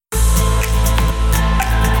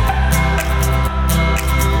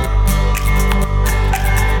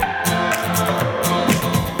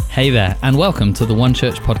Hey there, and welcome to the One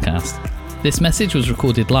Church podcast. This message was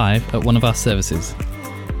recorded live at one of our services.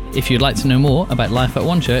 If you'd like to know more about life at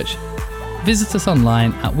One Church, visit us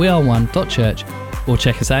online at weareone.church or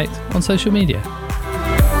check us out on social media.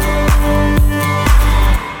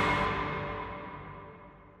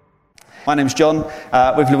 My name's John,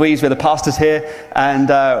 with Louise, we're the pastors here,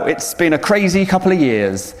 and it's been a crazy couple of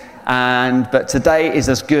years, but today is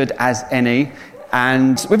as good as any.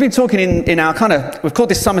 And we've been talking in our we've called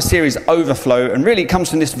this summer series Overflow, and really it comes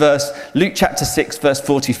from this verse, Luke chapter 6, verse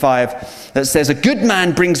 45, that says, "A good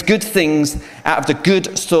man brings good things out of the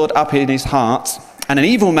good stored up in his heart, and an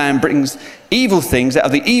evil man brings evil things out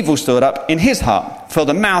of the evil stored up in his heart. For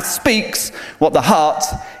the mouth speaks what the heart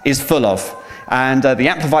is full of." And the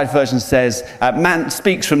Amplified version says, man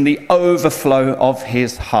speaks from the overflow of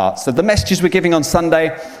his heart. So the messages we're giving on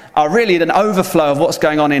Sunday are really an overflow of what's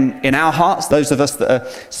going on in our hearts, those of us that are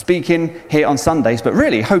speaking here on Sundays, but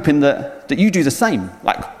really hoping that you do the same,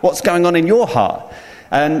 like what's going on in your heart.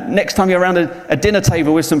 And next time you're around a dinner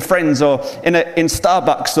table with some friends or in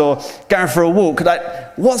Starbucks or going for a walk,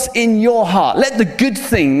 what's in your heart? Let the good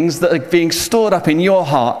things that are being stored up in your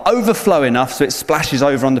heart overflow enough so it splashes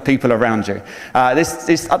over on the people around you.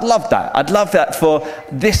 I'd love that. I'd love that for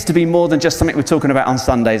this to be more than just something we're talking about on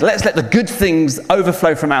Sundays. Let's let the good things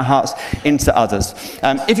overflow from our hearts into others.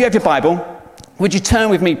 If you have your Bible, would you turn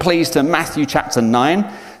with me, please, to Matthew chapter 9?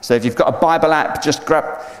 So if you've got a Bible app, just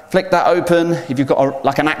flick that open. If you've got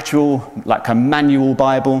a manual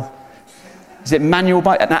Bible. Is it manual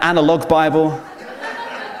Bible? An analog Bible?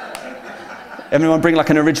 Everyone bring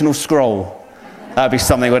an original scroll? That'd be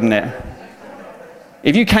something, wouldn't it?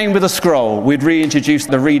 If you came with a scroll, we'd reintroduce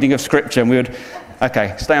the reading of Scripture, and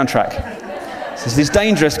okay, stay on track. This is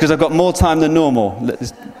dangerous because I've got more time than normal.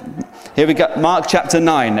 Here we go, Mark chapter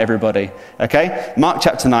 9, everybody, okay? Mark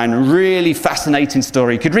chapter 9, really fascinating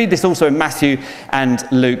story. You could read this also in Matthew and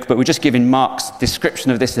Luke, but we're just giving Mark's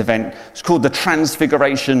description of this event. It's called the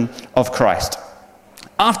Transfiguration of Christ.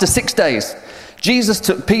 After 6 days, Jesus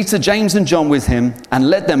took Peter, James, and John with him and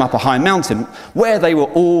led them up a high mountain where they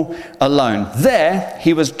were all alone. There,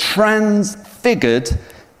 he was transfigured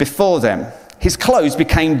before them. His clothes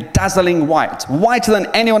became dazzling white, whiter than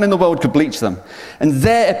anyone in the world could bleach them. And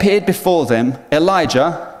there appeared before them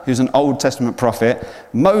Elijah, who's an Old Testament prophet,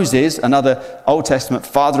 Moses, another Old Testament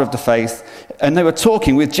father of the faith, and they were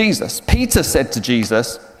talking with Jesus. Peter said to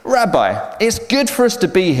Jesus, "Rabbi, it's good for us to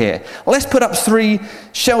be here. Let's put up 3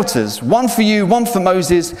 shelters, one for you, one for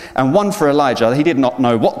Moses, and one for Elijah." He did not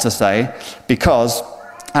know what to say because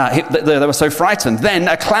they were so frightened. Then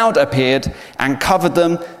a cloud appeared and covered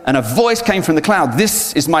them, and a voice came from the cloud.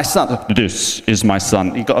 "This is my son." This is my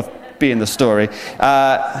son. You've got to be in the story.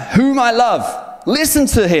 "Whom I love. Listen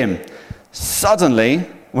to him." Suddenly,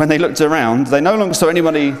 when they looked around, they no longer saw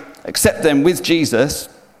anybody except them with Jesus.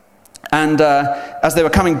 And as they were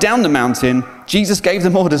coming down the mountain, Jesus gave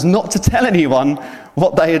them orders not to tell anyone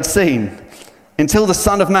what they had seen until the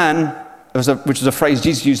Son of Man, which was a phrase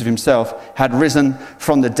Jesus used of himself, had risen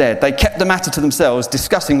from the dead. They kept the matter to themselves,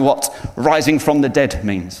 discussing what rising from the dead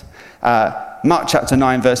means. Mark chapter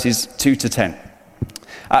 9, verses 2 to 10.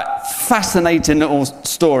 Fascinating little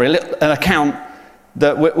story, an account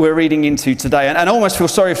that we're reading into today. And I almost feel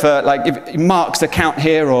sorry for if Mark's account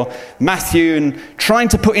here or Matthew, and trying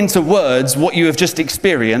to put into words what you have just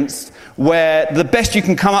experienced, where the best you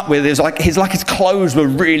can come up with is his clothes were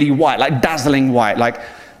really white, dazzling white,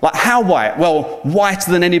 Like how white? Well, whiter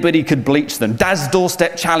than anybody could bleach them. Dad's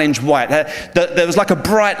doorstep challenge white. There was a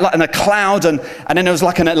bright light and a cloud, and then there was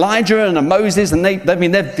an Elijah and a Moses, and they've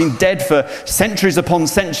been dead for centuries upon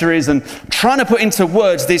centuries, and trying to put into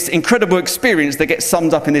words this incredible experience that gets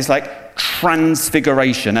summed up in this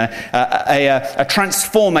transfiguration, a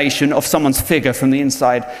transformation of someone's figure from the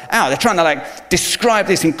inside out. They're trying to describe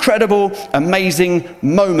this incredible, amazing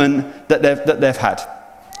moment that they've had.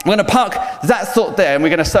 We're going to park that thought there, and we're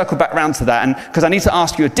going to circle back round to that, and because I need to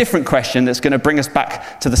ask you a different question that's going to bring us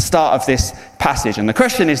back to the start of this passage. And the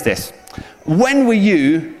question is this: when were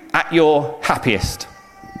you at your happiest?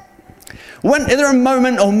 Is there a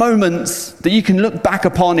moment or moments that you can look back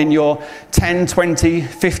upon in your 10, 20,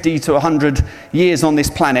 50 to 100 years on this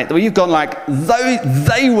planet where you've gone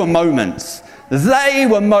they were moments. They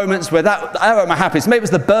were moments where I were at my happiest. Maybe it was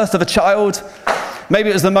the birth of a child. Maybe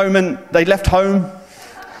it was the moment they left home.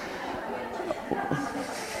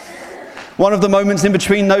 One of the moments in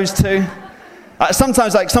between those two.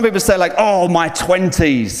 Sometimes, some people say, "Oh, my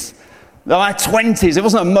 20s." My 20s, it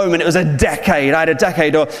wasn't a moment, it was a decade. I had a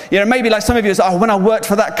decade. Or, maybe some of you say, when I worked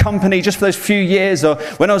for that company just for those few years, or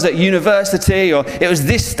when I was at university, or it was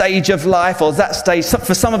this stage of life, or that stage.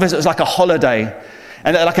 For some of us, it was like a holiday.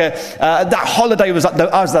 And that holiday was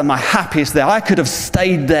I was at my happiest there. I could have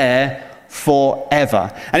stayed there forever.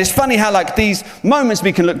 And it's funny how these moments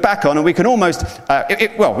we can look back on, and we can almost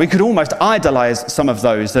we could almost idolize some of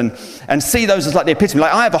those and see those as the epitome.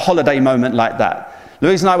 I have a holiday moment like that.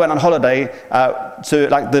 Louise and I went on holiday to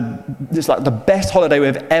the best holiday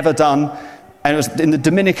we've ever done, and it was in the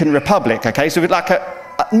Dominican Republic. Okay, so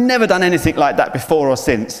I've never done anything like that before or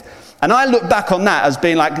since. And I look back on that as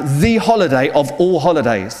being the holiday of all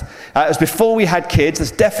holidays. It was before we had kids. That's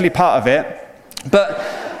definitely part of it. But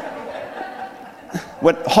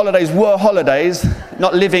when holidays were holidays,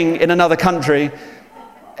 not living in another country.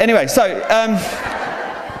 Anyway, so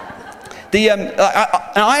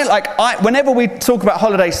whenever we talk about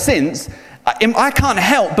holidays since, I can't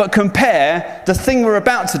help but compare the thing we're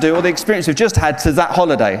about to do or the experience we've just had to that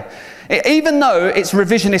holiday. Even though it's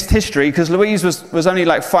revisionist history, because Louise was only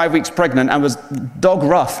 5 weeks pregnant and was dog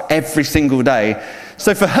rough every single day.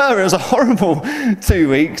 So for her, it was a horrible 2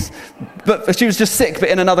 weeks, but she was just sick, but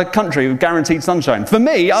in another country with guaranteed sunshine. For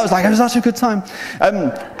me, I was it was such a good time.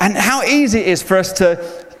 And how easy it is for us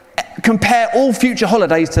to compare all future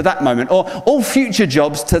holidays to that moment, or all future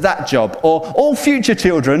jobs to that job, or all future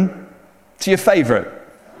children to your favourite.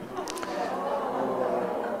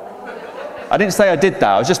 I didn't say I did that.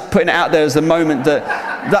 I was just putting it out there as a moment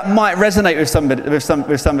that might resonate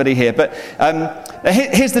with somebody here. But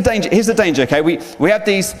here's the danger. Here's the danger. Okay, we have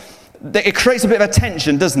these. It creates a bit of a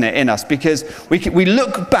tension, doesn't it, in us? Because we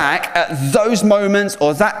look back at those moments,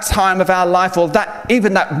 or that time of our life, or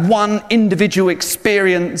even that one individual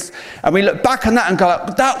experience, and we look back on that and go,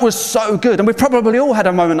 that was so good. And we've probably all had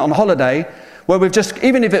a moment on holiday where we've just,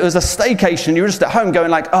 even if it was a staycation, you were just at home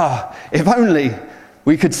going if only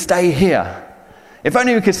we could stay here. If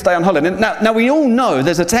only we could stay on holiday. Now we all know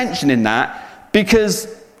there's a tension in that, because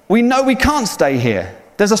we know we can't stay here.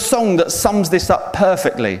 There's a song that sums this up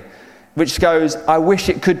perfectly, which goes, I wish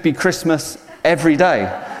it could be Christmas every day.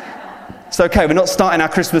 It's okay, we're not starting our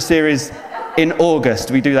Christmas series in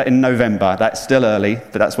August. We do that in November. That's still early,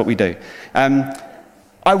 but that's what we do.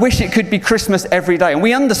 I wish it could be Christmas every day. And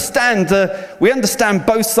we understand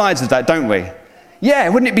both sides of that, don't we? Yeah,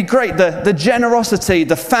 wouldn't it be great? The generosity,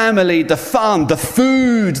 the family, the fun, the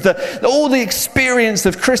food, all the experience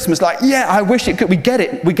of Christmas. I wish it could. We get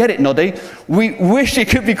it, Noddy. We wish it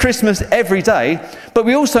could be Christmas every day. But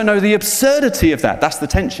we also know the absurdity of that. That's the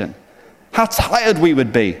tension. How tired we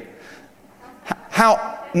would be.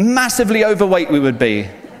 How massively overweight we would be.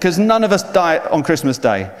 Because none of us die on Christmas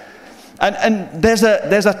Day. And there's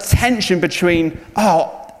a tension between,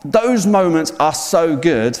 those moments are so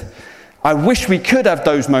good. I wish we could have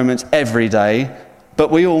those moments every day,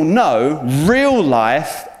 but we all know real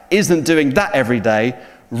life isn't doing that every day.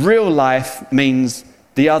 Real life means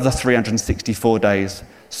the other 364 days,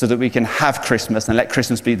 so that we can have Christmas and let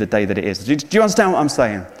Christmas be the day that it is. Do you understand what I'm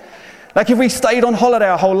saying? If we stayed on holiday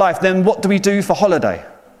our whole life, then what do we do for holiday?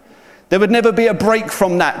 There would never be a break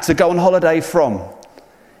from that to go on holiday from.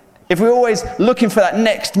 If we're always looking for that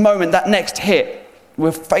next moment, that next hit,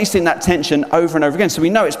 we're facing that tension over and over again. So we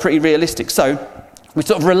know it's pretty realistic. So we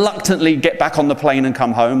sort of reluctantly get back on the plane and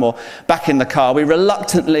come home, or back in the car. We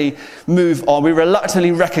reluctantly move on. We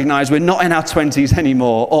reluctantly recognize we're not in our 20s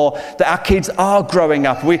anymore, or that our kids are growing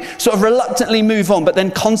up. We sort of reluctantly move on, but then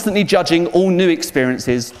constantly judging all new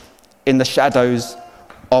experiences in the shadows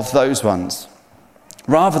of those ones,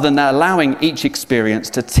 rather than allowing each experience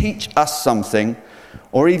to teach us something,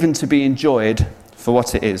 or even to be enjoyed for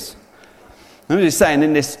what it is. I'm just saying,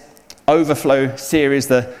 in this Overflow series,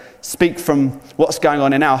 the Speak from what's going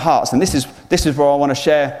on in our hearts, and this is where I want to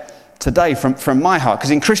share today from my heart,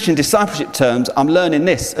 because in Christian discipleship terms, I'm learning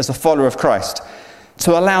this as a follower of Christ,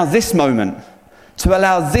 to allow this moment, to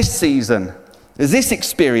allow this season, this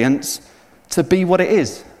experience to be what it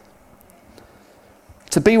is,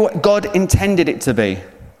 to be what God intended it to be,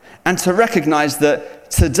 and to recognize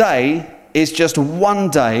that today is just one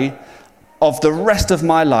day of the rest of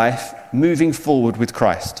my life moving forward with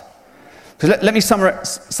Christ. Because let me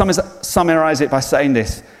summarize it by saying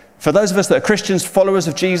this. For those of us that are Christians, followers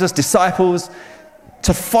of Jesus, disciples,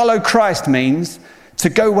 to follow Christ means to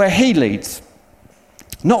go where he leads,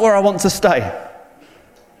 not where I want to stay.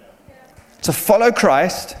 To follow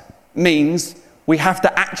Christ means we have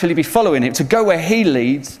to actually be following him, to go where he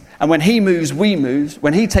leads, and when he moves, we move.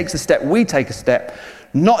 When he takes a step, we take a step,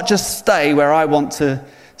 not just stay where I want to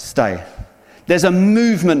stay. There's a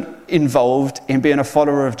movement involved in being a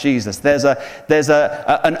follower of Jesus. There's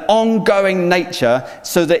an ongoing nature,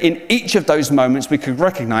 so that in each of those moments we could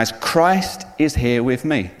recognize Christ is here with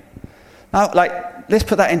me. Now, let's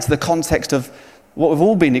put that into the context of what we've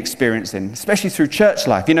all been experiencing, especially through church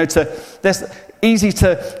life. There's easy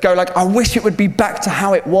to go like, I wish it would be back to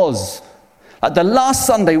how it was. Like the last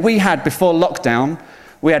Sunday we had before lockdown,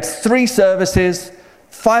 we had 3 services,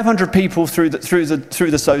 500 people through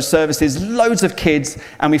those services, loads of kids,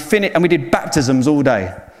 and we did baptisms all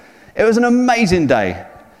day. It was an amazing day.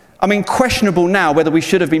 I mean, questionable now whether we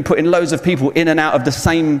should have been putting loads of people in and out of the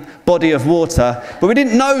same body of water, but we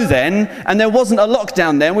didn't know then, and there wasn't a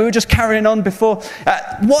lockdown then. We were just carrying on before.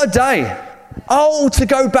 What a day. Oh, to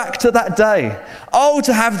go back to that day. Oh,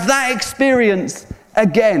 to have that experience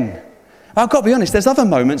again. I've got to be honest, there's other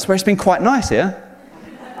moments where it's been quite nice here.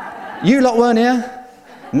 You lot weren't here.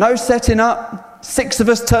 No setting up. 6 of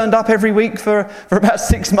us turned up every week for about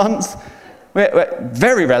 6 months. We're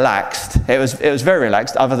very relaxed. It was very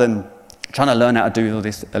relaxed, other than trying to learn how to do all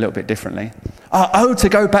this a little bit differently. Oh, to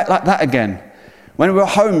go back like that again. When we were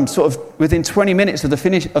home, sort of within 20 minutes of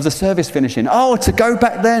the service finishing. Oh, to go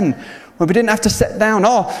back then, when we didn't have to sit down.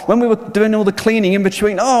 Oh, when we were doing all the cleaning in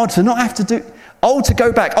between. Oh, to not have to do. Oh, to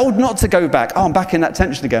go back. Oh, not to go back. Oh, I'm back in that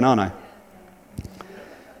tension again, aren't I?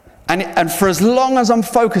 And for as long as I'm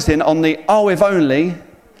focusing on the oh, if only,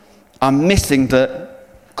 I'm missing that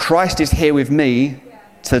Christ is here with me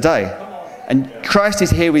today. And Christ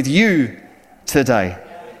is here with you today.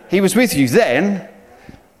 He was with you then,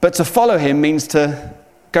 but to follow him means to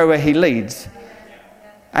go where he leads.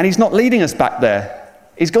 And he's not leading us back there.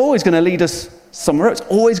 He's always going to lead us somewhere else,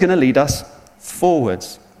 always going to lead us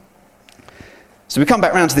forwards. So we come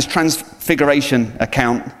back around to this transfiguration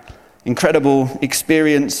account. Incredible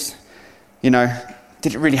experience.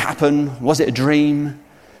 Did it really happen? Was it a dream?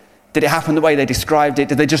 Did it happen the way they described it?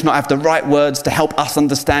 Did they just not have the right words to help us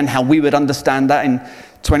understand how we would understand that in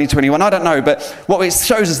 2021? I don't know, but what it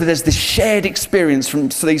shows us that there's this shared experience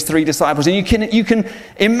for these 3 disciples, and you can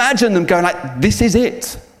imagine them going like, this is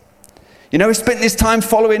it. We spent this time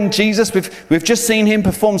following Jesus. We've just seen him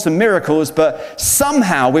perform some miracles, but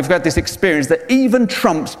somehow we've got this experience that even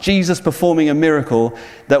trumps Jesus performing a miracle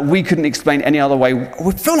that we couldn't explain any other way.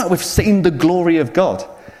 We feel like we've seen the glory of God.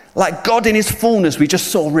 Like God in his fullness, we just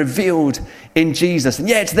saw revealed in Jesus. And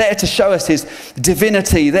it's there to show us his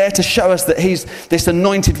divinity, there to show us that he's this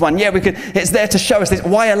anointed one. It's there to show us this,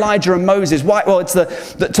 why Elijah and Moses. It's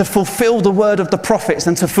to fulfill the word of the prophets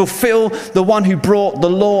and to fulfill the one who brought the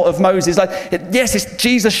law of Moses. It's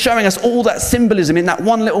Jesus showing us all that symbolism in that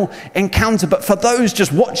one little encounter. But for those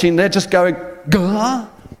just watching, they're just going,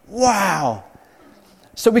 wow.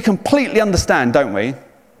 So we completely understand, don't we?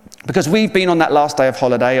 Because we've been on that last day of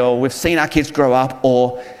holiday, or we've seen our kids grow up,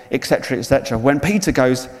 or etc., etc. When Peter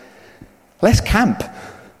goes, let's camp.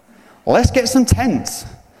 Let's get some tents.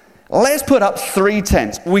 Let's put up 3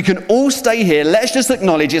 tents. We can all stay here. Let's just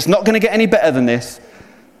acknowledge it's not going to get any better than this.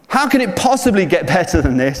 How can it possibly get better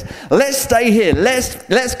than this? Let's stay here.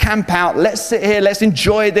 Let's camp out. Let's sit here. Let's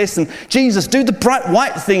enjoy this. And Jesus, do the bright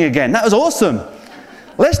white thing again. That was awesome.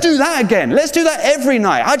 Let's do that again. Let's do that every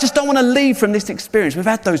night. I just don't want to leave from this experience. We've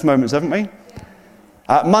had those moments, haven't we?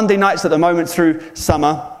 Monday nights at the moment through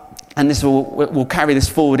summer, and we'll carry this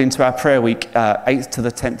forward into our prayer week, 8th to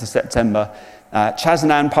the 10th of September. Chaz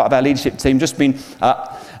and Anne, part of our leadership team, just been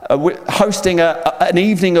hosting an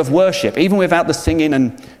evening of worship, even without the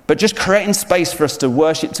singing, but just creating space for us to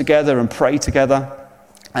worship together and pray together.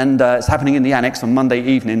 And it's happening in the annex on Monday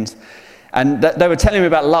evenings. And they were telling me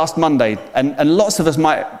about last Monday, and lots of us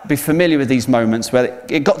might be familiar with these moments where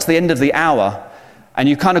it got to the end of the hour and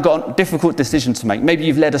you kind of got a difficult decision to make. Maybe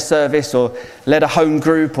you've led a service or led a home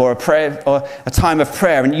group or a prayer or a time of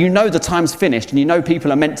prayer, and you know the time's finished and you know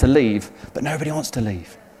people are meant to leave, but nobody wants to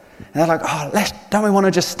leave. And they're like, don't we want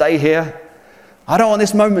to just stay here? I don't want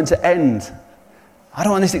this moment to end. I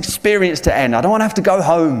don't want this experience to end. I don't want to have to go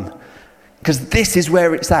home, because this is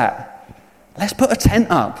where it's at. Let's put a tent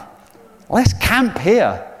up. Let's camp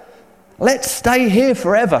here. Let's stay here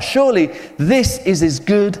forever. Surely this is as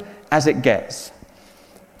good as it gets.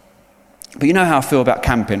 But you know how I feel about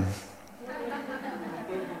camping.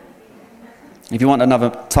 If you want another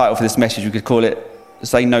title for this message, you could call it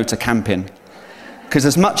Say No to Camping. Because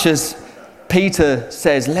as much as Peter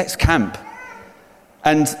says, let's camp,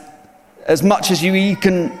 and as much as we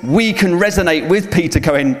can resonate with Peter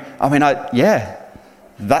going,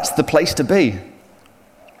 that's the place to be.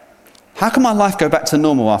 How can my life go back to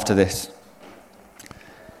normal after this?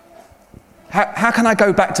 How can I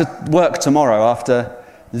go back to work tomorrow after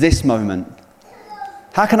this moment?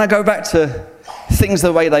 How can I go back to things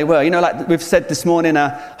the way they were? Like we've said this morning, a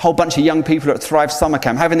whole bunch of young people at Thrive Summer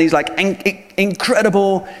Camp having these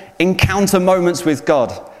incredible encounter moments with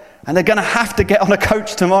God. And they're going to have to get on a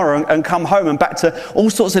coach tomorrow and come home and back to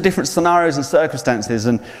all sorts of different scenarios and circumstances.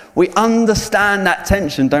 And we understand that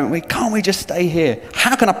tension, don't we? Can't we just stay here?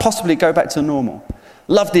 How can I possibly go back to normal?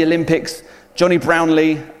 Love the Olympics. Johnny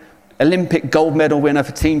Brownlee, Olympic gold medal winner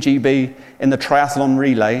for Team GB in the triathlon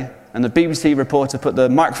relay. And the BBC reporter put the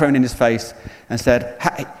microphone in his face and said,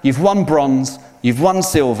 "You've won bronze, you've won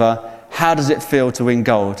silver. How does it feel to win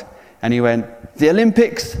gold?" And he went, "The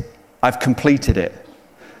Olympics, I've completed it."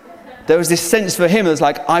 There was this sense for him that's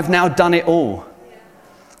like, I've now done it all.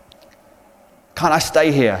 Can't I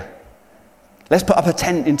stay here? Let's put up a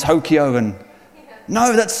tent in Tokyo and...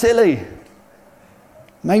 No, that's silly.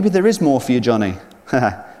 Maybe there is more for you, Johnny.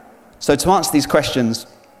 So to answer these questions,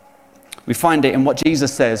 we find it in what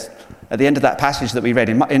Jesus says at the end of that passage that we read.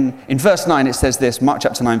 In verse 9, it says this, Mark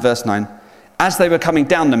chapter 9, verse 9. As they were coming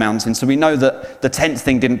down the mountain, so we know that the tent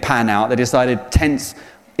thing didn't pan out. They decided tents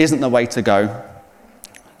isn't the way to go.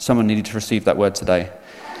 Someone needed to receive that word today.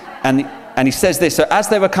 And he says this, so as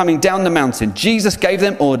they were coming down the mountain, Jesus gave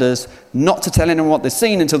them orders not to tell anyone what they'd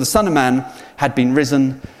seen until the Son of Man had been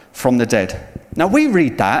risen from the dead. Now we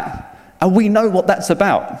read that and we know what that's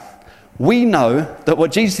about. We know that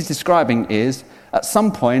what Jesus is describing is at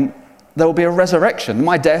some point there will be a resurrection,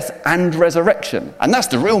 my death and resurrection. And that's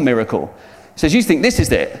the real miracle. He says, you think this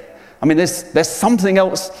is it? I mean, there's something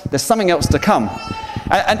else to come.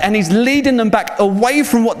 And he's leading them back away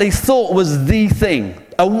from what they thought was the thing,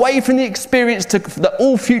 away from the experience that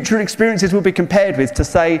all future experiences will be compared with, to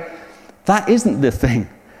say, that isn't the thing.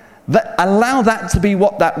 Allow that to be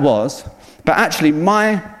what that was, but actually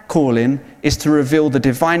my calling is to reveal the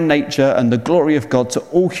divine nature and the glory of God to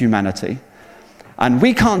all humanity. And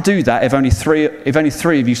we can't do that if only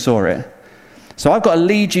three of you saw it. So I've got to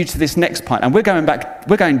lead you to this next point, and we're going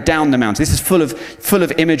down the mountain. This is full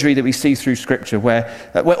of imagery that we see through Scripture, where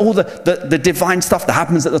all the divine stuff that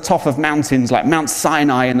happens at the top of mountains, like Mount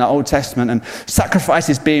Sinai in the Old Testament, and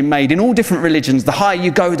sacrifices being made in all different religions. The higher you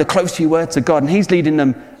go, the closer you were to God, and he's leading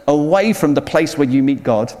them away from the place where you meet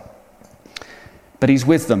God. But he's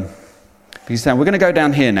with them. He's saying, we're going to go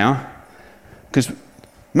down here now, because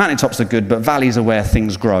mountaintops are good, but valleys are where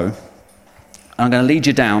things grow. And I'm going to lead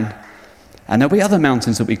you down. And there'll be other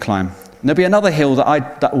mountains that we climb. And there'll be another hill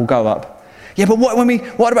that will go up. Yeah, but what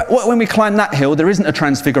when we climb that hill, there isn't a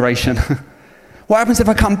transfiguration? What happens if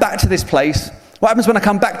I come back to this place? What happens when I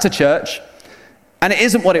come back to church and it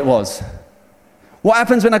isn't what it was? What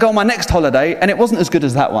happens when I go on my next holiday and it wasn't as good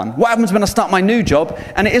as that one? What happens when I start my new job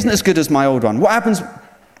and it isn't as good as my old one? What happens?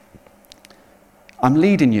 I'm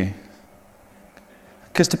leading you.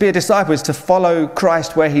 Because to be a disciple is to follow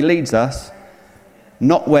Christ where he leads us,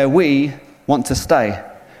 not where we want to stay.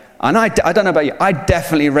 And I don't know about you, I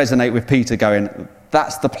definitely resonate with Peter going,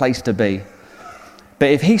 that's the place to be. But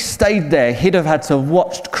if he stayed there, he'd have had to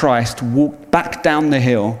watch Christ walk back down the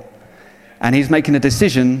hill, and he's making a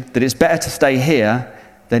decision that it's better to stay here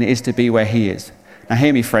than it is to be where he is. Now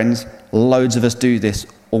hear me, friends, loads of us do this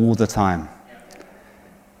all the time.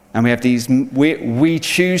 And we have we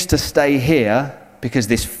choose to stay here because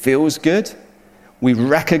this feels good, we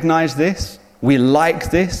recognize this, we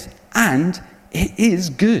like this, and it is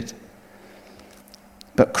good.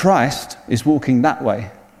 But Christ is walking that way.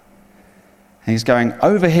 And he's going,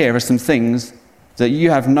 over here are some things that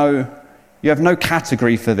you have no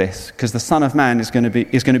category for this, because the Son of Man is going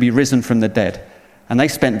to be risen from the dead. And they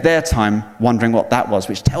spent their time wondering what that was,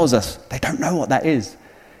 which tells us they don't know what that is.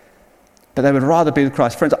 But they would rather be with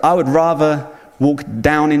Christ. Friends, I would rather walk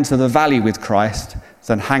down into the valley with Christ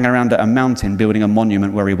than hang around at a mountain building a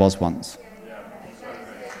monument where he was once.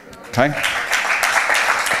 Okay?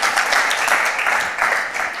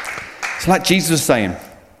 So like Jesus was saying,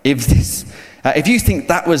 if you think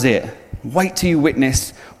that was it, wait till you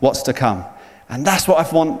witness what's to come. And that's what I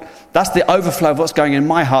want. That's the overflow of what's going in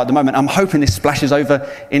my heart at the moment. I'm hoping this splashes over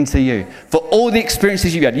into you. For all the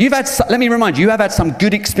experiences you've had, let me remind you, you have had some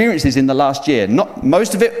good experiences in the last year. Not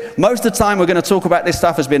most of it. Most of the time we're going to talk about this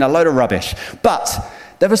stuff as being a load of rubbish. But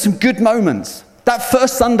there were some good moments. That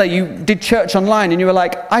first Sunday you did church online and you were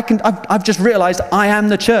like, I've just realized I am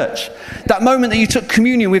the church. That moment that you took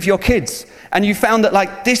communion with your kids and you found that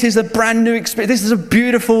like, this is a brand new experience. This is a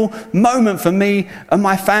beautiful moment for me and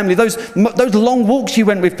my family. Those long walks you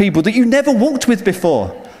went with people that you never walked with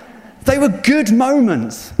before. They were good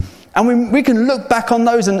moments. And we can look back on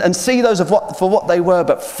those and see those for what they were,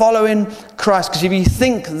 but following Christ. Because if you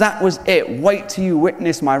think that was it, wait till you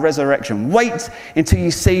witness my resurrection. Wait until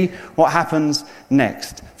you see what happens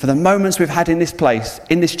next. For the moments we've had in this place,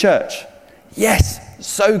 in this church, yes,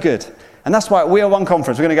 so good. And that's why at We Are One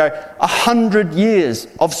Conference, we're going to go 100 years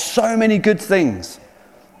of so many good things.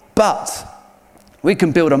 But We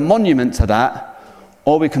can build a monument to that,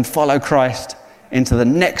 or we can follow Christ into the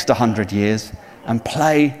next 100 years and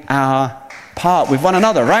play our part with one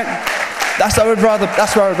another, right? That's where I'd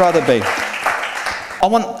rather be. I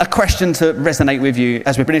want a question to resonate with you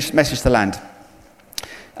as we bring this message to land.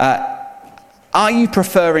 Are you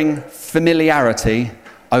preferring familiarity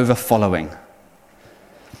over following?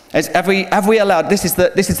 Have we allowed, this is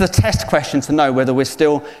the test question to know whether we're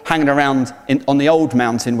still hanging around on the old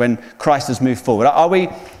mountain when Christ has moved forward. Are we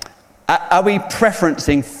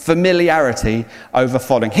preferencing familiarity over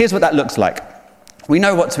following? Here's what that looks like. We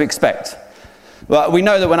know what to expect. Well, we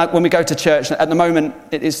know that when we go to church, at the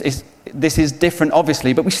moment, this is different,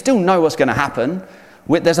 obviously, but we still know what's going to happen.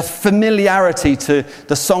 There's a familiarity to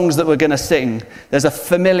the songs that we're going to sing. There's a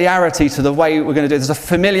familiarity to the way we're going to do it. There's a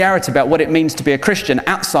familiarity about what it means to be a Christian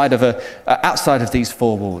outside of these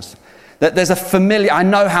four walls. I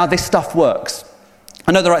know how this stuff works.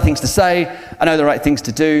 I know the right things to say. I know the right things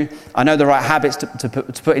to do. I know the right habits to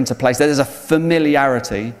put into place. There's a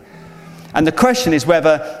familiarity. And the question is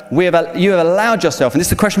whether you have allowed yourself, and this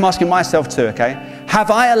is a question I'm asking myself too, okay? Have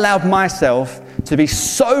I allowed myself to be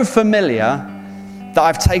so familiar that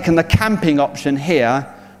I've taken the camping option here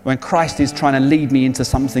when Christ is trying to lead me into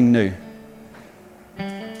something new?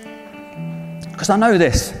 Because I know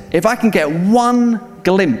this, if I can get one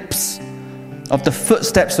glimpse of the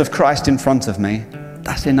footsteps of Christ in front of me,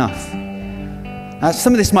 that's enough. Now,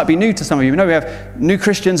 some of this might be new to some of you. We know we have new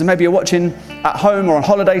Christians, and maybe you're watching at home or on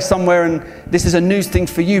holiday somewhere, and this is a news thing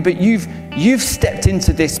for you, but you've stepped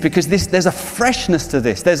into this because there's a freshness to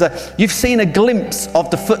this. You've seen a glimpse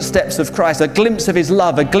of the footsteps of Christ, a glimpse of his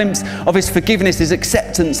love, a glimpse of his forgiveness, his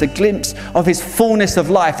acceptance, a glimpse of his fullness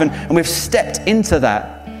of life, and we've stepped into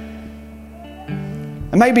that.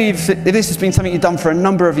 And maybe if this has been something you've done for a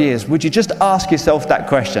number of years, would you just ask yourself that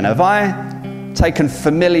question? Have I taken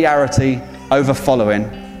familiarity over following?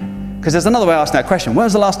 Because there's another way of asking that question. When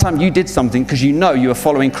was the last time you did something because you know you were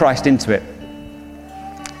following Christ into it?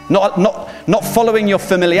 Not following your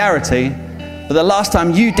familiarity, but the last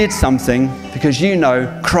time you did something because you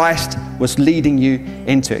know Christ was leading you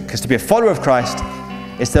into it. Because to be a follower of Christ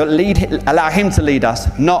is to allow him to lead us,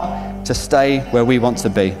 not to stay where we want to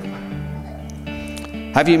be.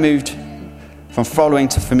 Have you moved from following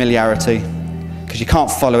to familiarity because you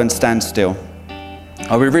can't follow and stand still?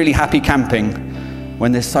 Are we really happy camping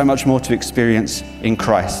when there's so much more to experience in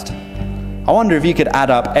Christ? I wonder if you could add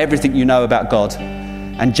up everything you know about God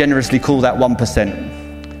and generously call that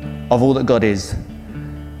 1% of all that God is,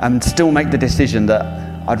 and still make the decision that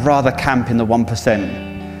I'd rather camp in the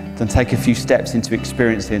 1% than take a few steps into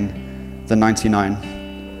experiencing the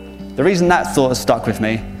 99. The reason that thought has stuck with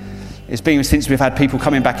me is since we've had people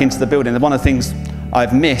coming back into the building. One of the things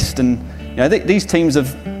I've missed, and these teams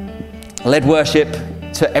have led worship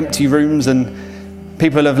to empty rooms, and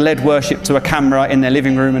people have led worship to a camera in their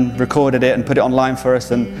living room and recorded it and put it online for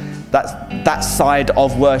us, and that side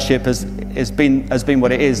of worship has been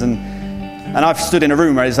what it is, and I've stood in a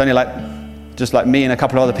room where it's only just like me and a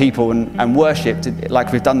couple of other people and worshipped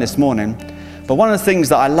like we've done this morning. But one of the things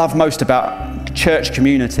that I love most about church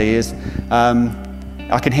community is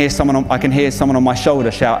I can hear someone on my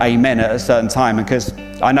shoulder shout amen at a certain time, because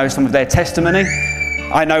I know some of their testimony.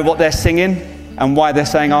 I know what they're singing and why they're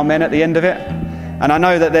saying amen at the end of it. And I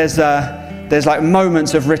know that there's like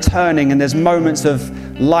moments of returning, and there's moments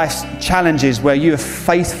of life's challenges where you have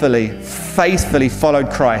faithfully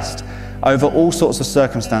followed Christ over all sorts of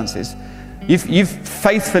circumstances. You've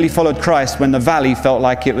faithfully followed Christ when the valley felt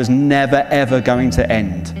like it was never ever going to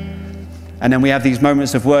end. And then we have these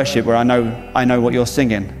moments of worship where I know what you're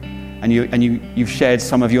singing, and you've shared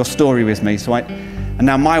some of your story with me. And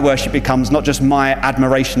now my worship becomes not just my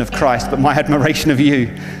admiration of Christ, but my admiration of you,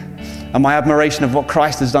 and my admiration of what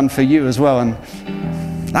Christ has done for you as well. And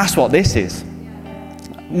that's what this is.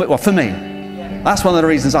 Well, for me, that's one of the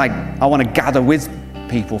reasons I want to gather with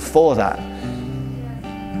people for that.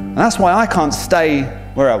 And that's why I can't stay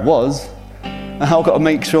where I was. I've got to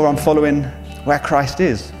make sure I'm following where Christ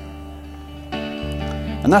is.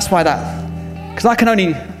 And that's why because I can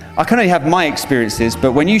only have my experiences,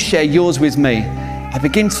 but when you share yours with me, I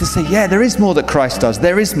begin to say, yeah, there is more that Christ does.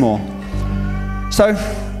 There is more. So,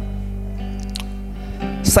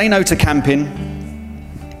 say no to camping.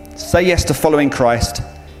 Say yes to following Christ.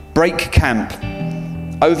 Break camp.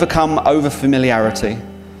 Overcome over familiarity.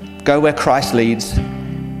 Go where Christ leads,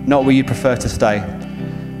 not where you prefer to stay,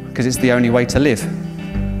 because it's the only way to live.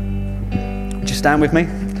 Would you stand with me?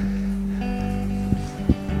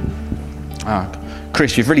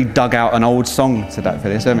 Chris, you've really dug out an old song for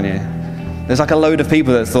this, haven't you? There's like a load of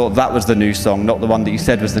people that thought that was the new song, not the one that you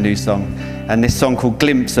said was the new song. And this song called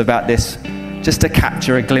Glimpse, about this just to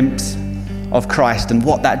capture a glimpse of Christ and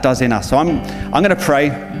what that does in us. So I'm going to pray.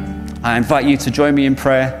 I invite you to join me in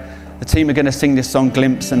prayer. The team are going to sing this song,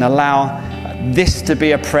 Glimpse, and allow this to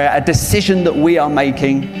be a prayer, a decision that we are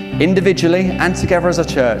making individually and together as a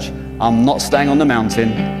church. I'm not staying on the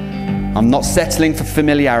mountain. I'm not settling for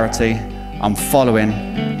familiarity. I'm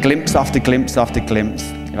following glimpse after glimpse after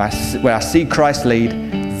glimpse. Where I see Christ lead,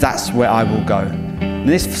 that's where I will go. And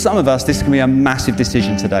this, for some of us, this can be a massive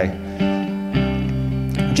decision today.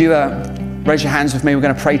 Would you raise your hands with me? We're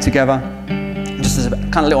going to pray together, just as a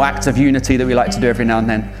kind of little act of unity that we like to do every now and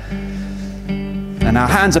then. And our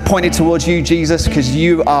hands are pointed towards you, Jesus, because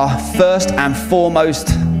you are first and foremost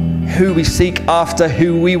who we seek after,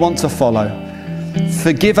 who we want to follow.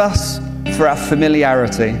 Forgive us for our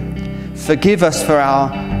familiarity. Forgive us for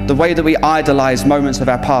the way that we idolize moments of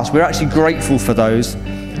our past. We're actually grateful for those,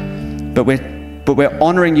 but we're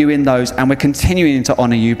honoring you in those, and we're continuing to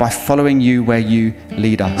honor you by following you where you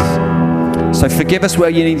lead us. So forgive us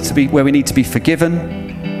where we need to be forgiven.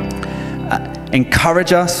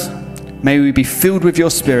 Encourage us. May we be filled with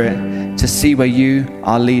your Spirit to see where you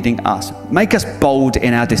are leading us. Make us bold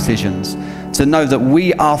in our decisions, to know that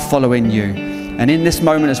we are following you. And in this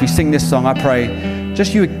moment, as we sing this song, I pray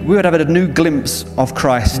we would have a new glimpse of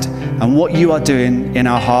Christ and what you are doing in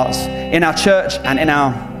our hearts, in our church, and in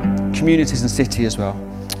our communities and city as well.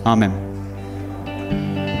 Amen.